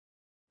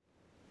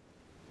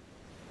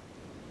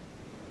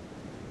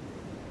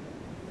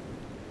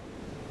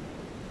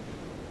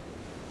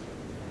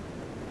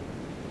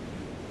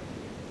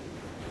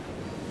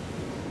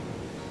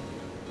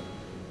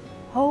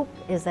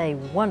is a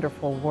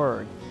wonderful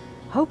word.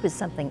 Hope is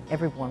something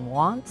everyone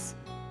wants,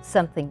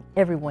 something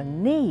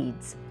everyone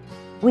needs.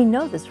 We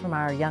know this from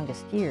our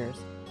youngest years.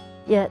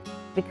 Yet,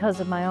 because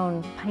of my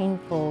own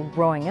painful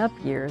growing up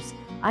years,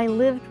 I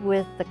lived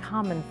with the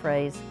common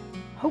phrase,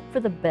 hope for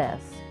the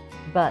best,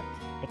 but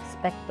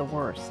expect the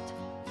worst.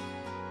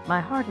 My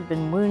heart had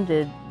been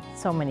wounded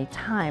so many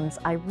times,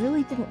 I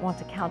really didn't want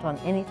to count on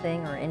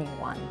anything or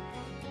anyone.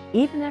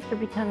 Even after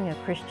becoming a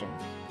Christian,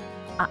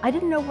 I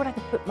didn't know what I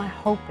could put my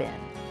hope in.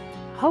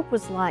 Hope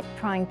was like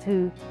trying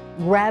to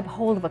grab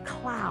hold of a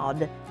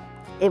cloud.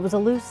 It was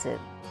elusive.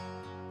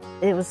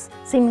 It was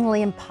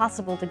seemingly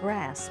impossible to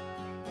grasp.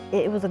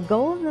 It was a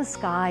goal in the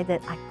sky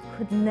that I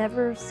could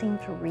never seem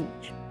to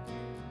reach.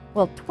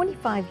 Well,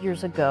 25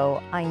 years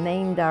ago, I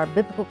named our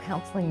biblical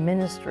counseling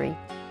ministry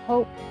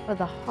Hope for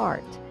the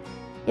Heart.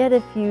 Yet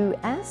if you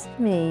asked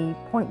me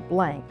point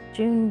blank,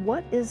 June,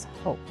 what is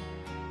hope?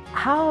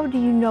 How do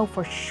you know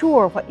for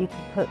sure what you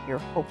can put your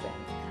hope in?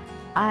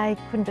 I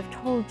couldn't have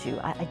told you.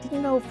 I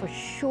didn't know for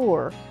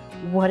sure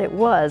what it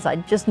was. I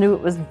just knew it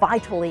was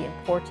vitally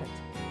important.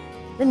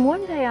 Then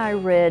one day I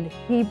read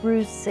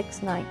Hebrews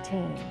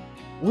 6:19.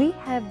 We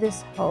have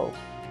this hope,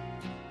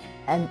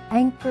 an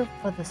anchor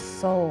for the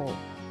soul,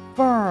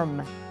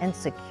 firm and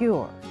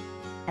secure.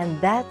 And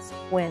that's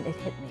when it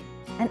hit me,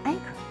 an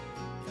anchor.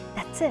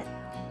 That's it.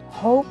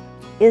 Hope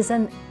is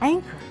an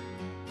anchor.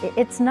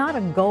 It's not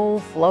a goal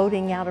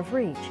floating out of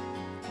reach.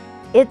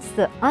 It's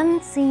the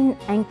unseen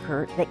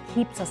anchor that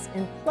keeps us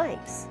in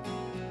place.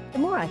 The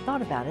more I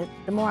thought about it,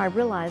 the more I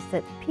realized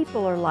that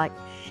people are like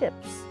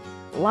ships.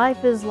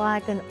 Life is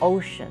like an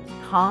ocean,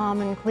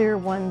 calm and clear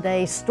one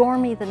day,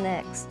 stormy the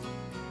next.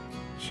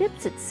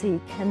 Ships at sea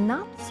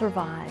cannot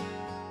survive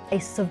a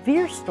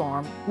severe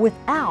storm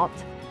without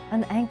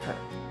an anchor.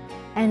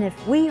 And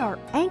if we are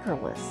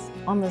anchorless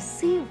on the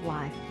sea of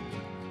life,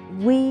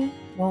 we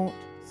won't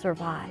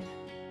survive.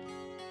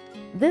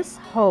 This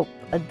hope,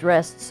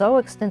 addressed so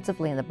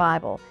extensively in the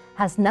Bible,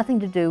 has nothing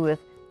to do with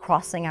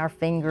crossing our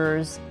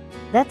fingers.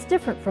 That's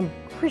different from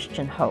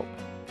Christian hope.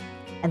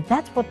 And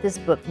that's what this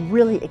book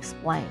really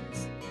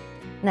explains.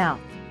 Now,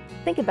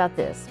 think about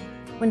this.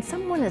 When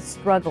someone is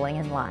struggling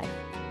in life,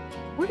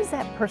 what does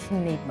that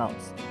person need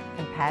most?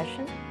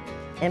 Compassion?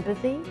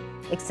 Empathy?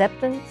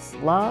 Acceptance?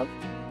 Love?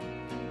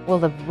 Well,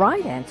 the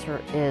right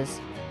answer is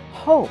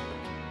hope.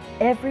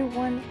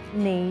 Everyone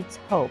needs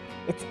hope.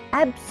 It's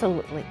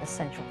absolutely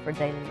essential for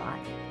daily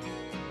life.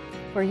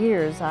 For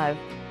years, I've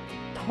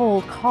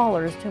told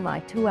callers to my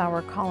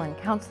 2-hour call-in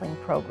counseling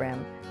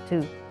program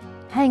to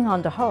hang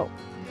on to hope.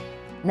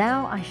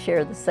 Now I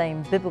share the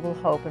same biblical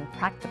hope and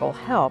practical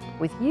help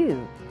with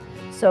you,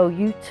 so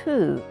you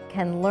too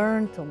can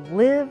learn to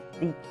live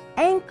the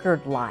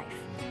anchored life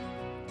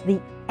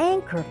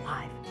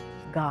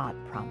God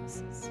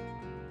promises.